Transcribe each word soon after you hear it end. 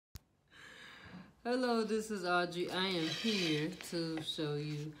Hello, this is Audrey. I am here to show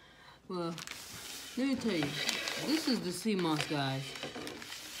you, well, let me tell you, this is the sea moss, guys.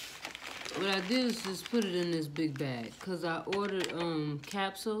 What I did is just put it in this big bag because I ordered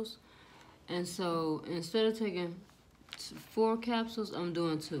capsules, and so instead of taking 4 capsules, I'm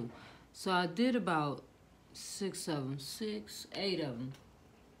doing 2. So I did about 8 of them,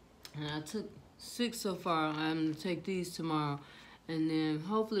 and I took 6 so far. I'm gonna take these tomorrow. And then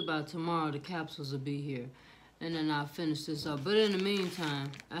hopefully by tomorrow the capsules will be here. And then I'll finish this up. But in the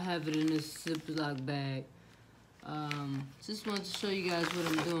meantime, I have it in this Ziploc bag. Just wanted to show you guys what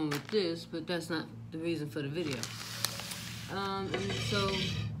I'm doing with this, but that's not the reason for the video. And so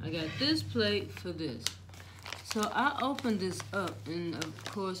I got this plate for this. So I opened this up, and of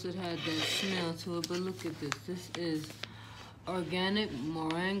course it had that smell to it, but look at this. This is organic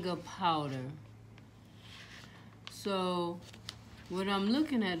Moringa powder. So what I'm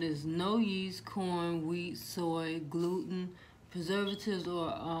looking at is no yeast, corn, wheat, soy, gluten, preservatives, or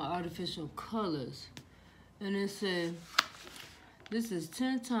artificial colors. And it said this is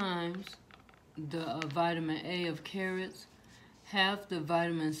 10 times the vitamin A of carrots, half the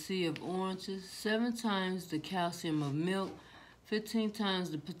vitamin C of oranges, 7 times the calcium of milk, 15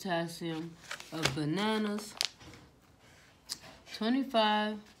 times the potassium of bananas,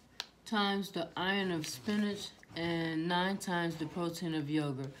 25 times the iron of spinach, and 9 times the protein of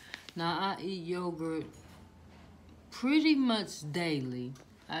yogurt. Now, I eat yogurt pretty much daily.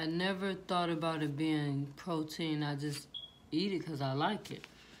 I never thought about it being protein. I just eat it because I like it.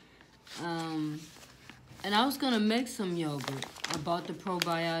 And I was going to make some yogurt. I bought the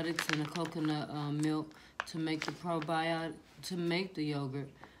probiotics and the coconut milk to make the probiotic, to make the yogurt.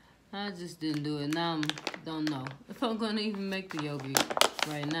 I just didn't do it. Now I don't know if I'm going to even make the yogurt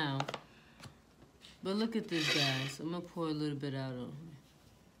right now. But look at this, guys. I'm going to pour a little bit out on here.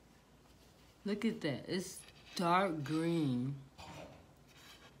 Look at that. It's dark green.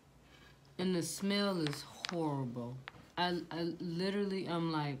 And the smell is horrible. I'm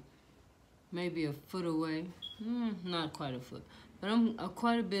like maybe a foot away. Not quite a foot. But I'm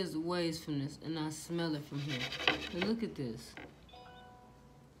quite a bit ways from this, and I smell it from here. But look at this.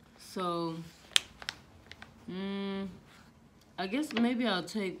 So, I guess maybe I'll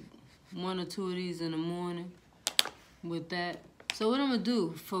take 1 or 2 of these in the morning with that. So what I'm gonna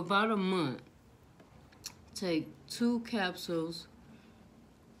do for about a month, take 2 capsules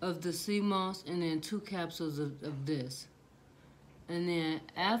of the sea moss and then 2 capsules of this. And then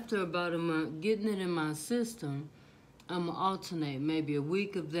after about a month, getting it in my system, I'm gonna alternate maybe a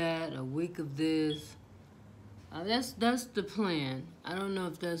week of that, a week of this. That's the plan. I don't know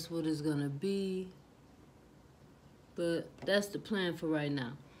if that's what it's gonna be, but that's the plan for right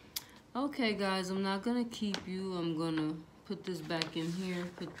now. Okay, guys, I'm not gonna keep you. I'm gonna put this back in here.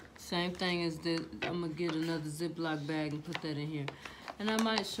 Same thing as this. I'm gonna get another Ziploc bag and put that in here. And I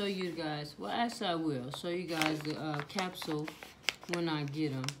might show you guys. Well, actually, I will show you guys the capsule when I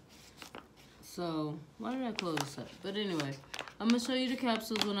get them. So why did I close this up? But anyway, I'm gonna show you the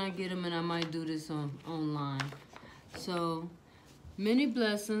capsules when I get them, and I might do this online. So many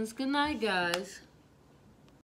blessings. Good night, guys.